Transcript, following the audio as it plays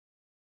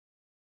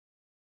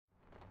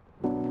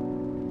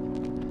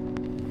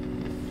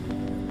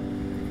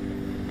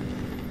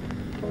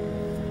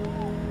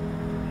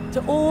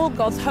To all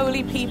God's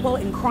holy people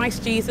in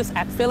Christ Jesus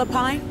at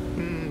Philippi,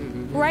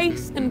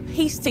 grace and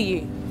peace to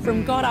you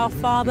from God our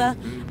Father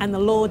and the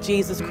Lord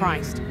Jesus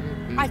Christ.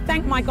 I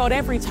thank my God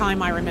every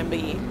time I remember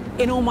you.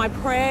 In all my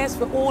prayers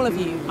for all of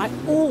you, I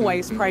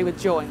always pray with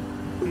joy,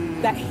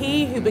 that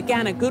he who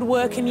began a good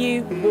work in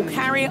you will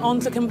carry it on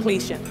to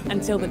completion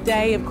until the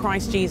day of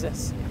Christ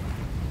Jesus.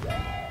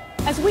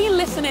 As we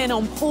listen in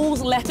on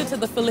Paul's letter to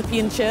the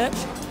Philippian church,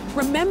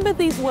 remember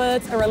these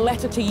words are a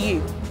letter to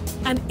you,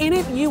 and in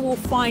it you will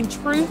find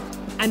truth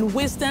and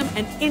wisdom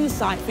and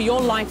insight for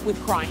your life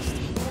with Christ.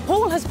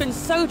 Paul has been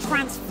so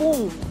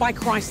transformed by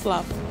Christ's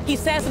love. He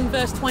says in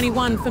verse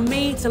 21, "For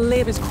me to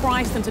live is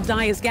Christ and to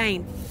die is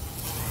gain."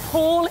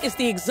 Paul is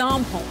the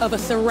example of a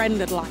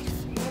surrendered life.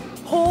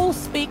 Paul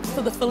speaks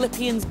to the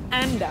Philippians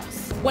and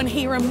us when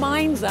he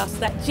reminds us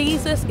that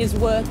Jesus is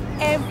worth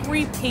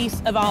every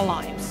piece of our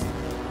lives,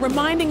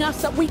 reminding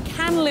us that we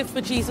can live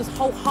for Jesus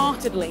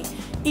wholeheartedly,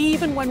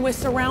 even when we're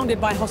surrounded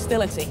by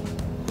hostility.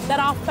 That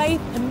our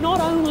faith can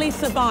not only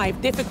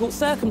survive difficult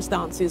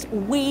circumstances,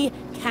 we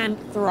can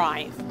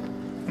thrive.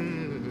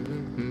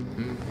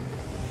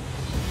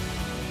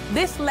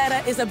 This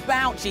letter is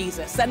about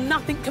Jesus, that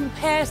nothing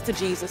compares to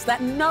Jesus,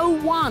 that no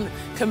one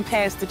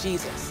compares to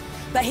Jesus,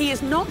 that he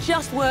is not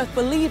just worth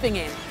believing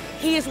in,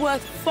 he is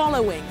worth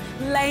following,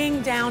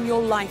 laying down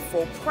your life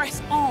for.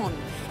 Press on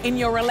in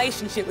your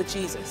relationship with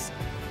Jesus.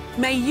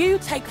 May you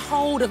take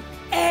hold of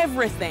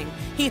everything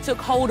he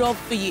took hold of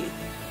for you.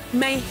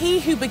 May he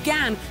who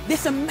began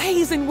this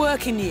amazing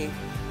work in you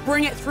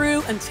bring it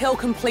through until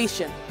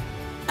completion.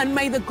 And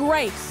may the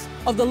grace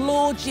of the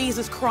Lord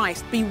Jesus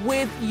Christ be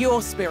with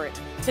your spirit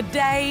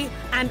today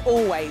and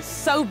always.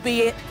 So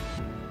be it.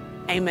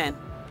 Amen.